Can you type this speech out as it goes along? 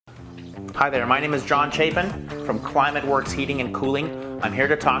Hi there, my name is John Chapin from ClimateWorks Heating and Cooling. I'm here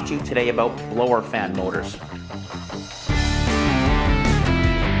to talk to you today about blower fan motors.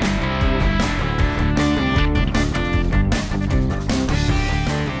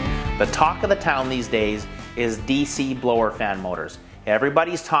 The talk of the town these days is DC blower fan motors.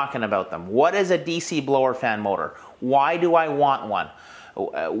 Everybody's talking about them. What is a DC blower fan motor? Why do I want one?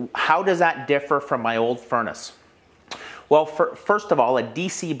 How does that differ from my old furnace? Well, first of all, a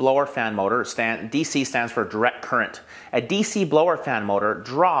DC blower fan motor, DC stands for direct current. A DC blower fan motor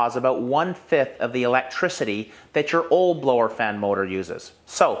draws about 1/5 of the electricity that your old blower fan motor uses.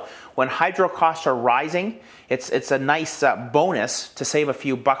 So when hydro costs are rising, it's a nice bonus to save a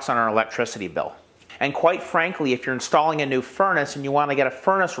few bucks on our electricity bill. And quite frankly, if you're installing a new furnace and you want to get a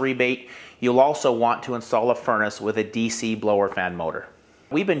furnace rebate, you'll also want to install a furnace with a DC blower fan motor.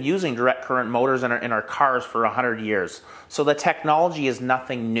 We've been using direct current motors in our cars for 100 years, so the technology is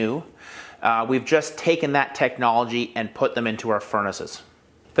nothing new. We've just taken that technology and put them into our furnaces.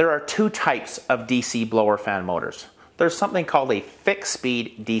 There are two types of DC blower fan motors. There's something called a fixed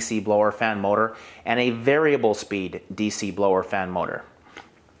speed DC blower fan motor and a variable speed DC blower fan motor.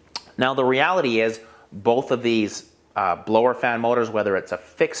 Now the reality is both of these blower fan motors, whether it's a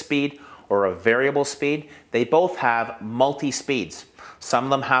fixed speed or a variable speed, they both have multi-speeds. Some of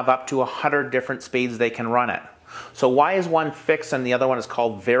them have up to 100 different speeds they can run at. So why is one fixed and the other one is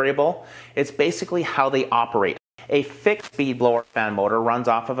called variable? It's basically how they operate. A fixed speed blower fan motor runs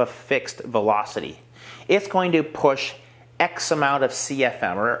off of a fixed velocity. It's going to push X amount of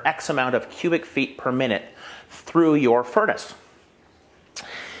CFM or X amount of cubic feet per minute through your furnace.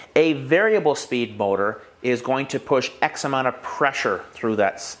 A variable speed motor is going to push X amount of pressure through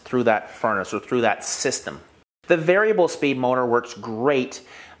that furnace or through that system. The variable speed motor works great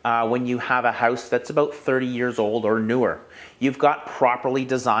when you have a house that's about 30 years old or newer. You've got properly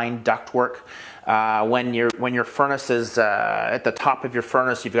designed ductwork. When your furnace is at the top of your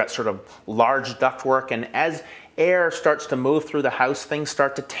furnace, you've got sort of large ductwork, and as air starts to move through the house, things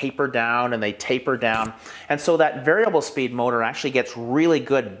start to taper down and they taper down. And so that variable speed motor actually gets really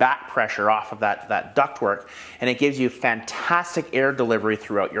good back pressure off of that ductwork, and it gives you fantastic air delivery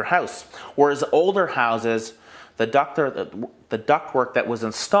throughout your house. Whereas older houses, the ductwork that was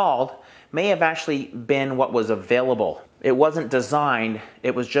installed may have actually been what was available. It wasn't designed,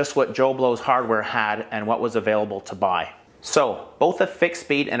 it was just what Joe Blow's Hardware had and what was available to buy. So both a fixed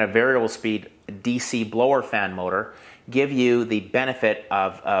speed and a variable speed DC blower fan motor give you the benefit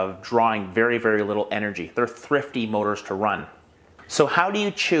of drawing very, very little energy. They're thrifty motors to run. So how do you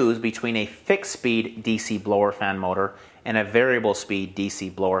choose between a fixed speed DC blower fan motor and a variable speed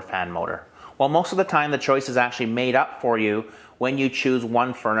DC blower fan motor? Well, most of the time the choice is actually made up for you when you choose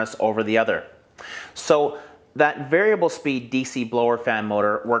one furnace over the other. So that variable speed DC blower fan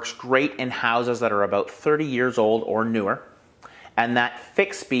motor works great in houses that are about 30 years old or newer. And that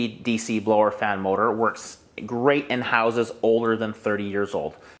fixed speed DC blower fan motor works great in houses older than 30 years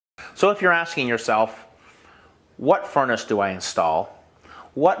old. So if you're asking yourself, what furnace do I install?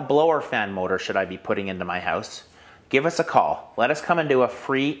 What blower fan motor should I be putting into my house? Give us a call. Let us come and do a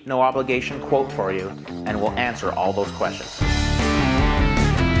free, no obligation quote for you, and we'll answer all those questions.